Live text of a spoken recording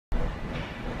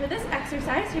For this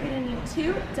exercise, you're going to need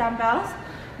 2 dumbbells.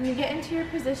 When you get into your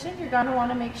position, you're going to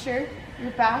want to make sure your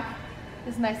back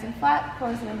is nice and flat, core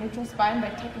is in a neutral spine by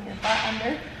tucking your butt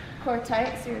under, core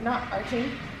tight so you're not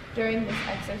arching during this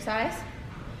exercise.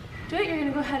 You're going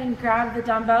to go ahead and grab the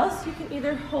dumbbells. You can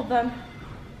either hold them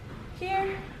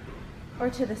here or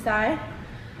to the side,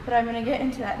 but I'm going to get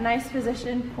into that nice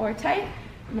position, core tight.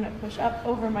 I'm going to push up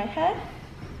over my head,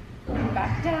 and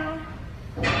back down,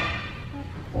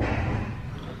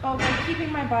 over,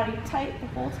 keeping my body tight the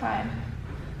whole time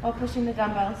while pushing the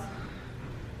dumbbells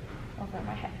over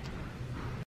my head.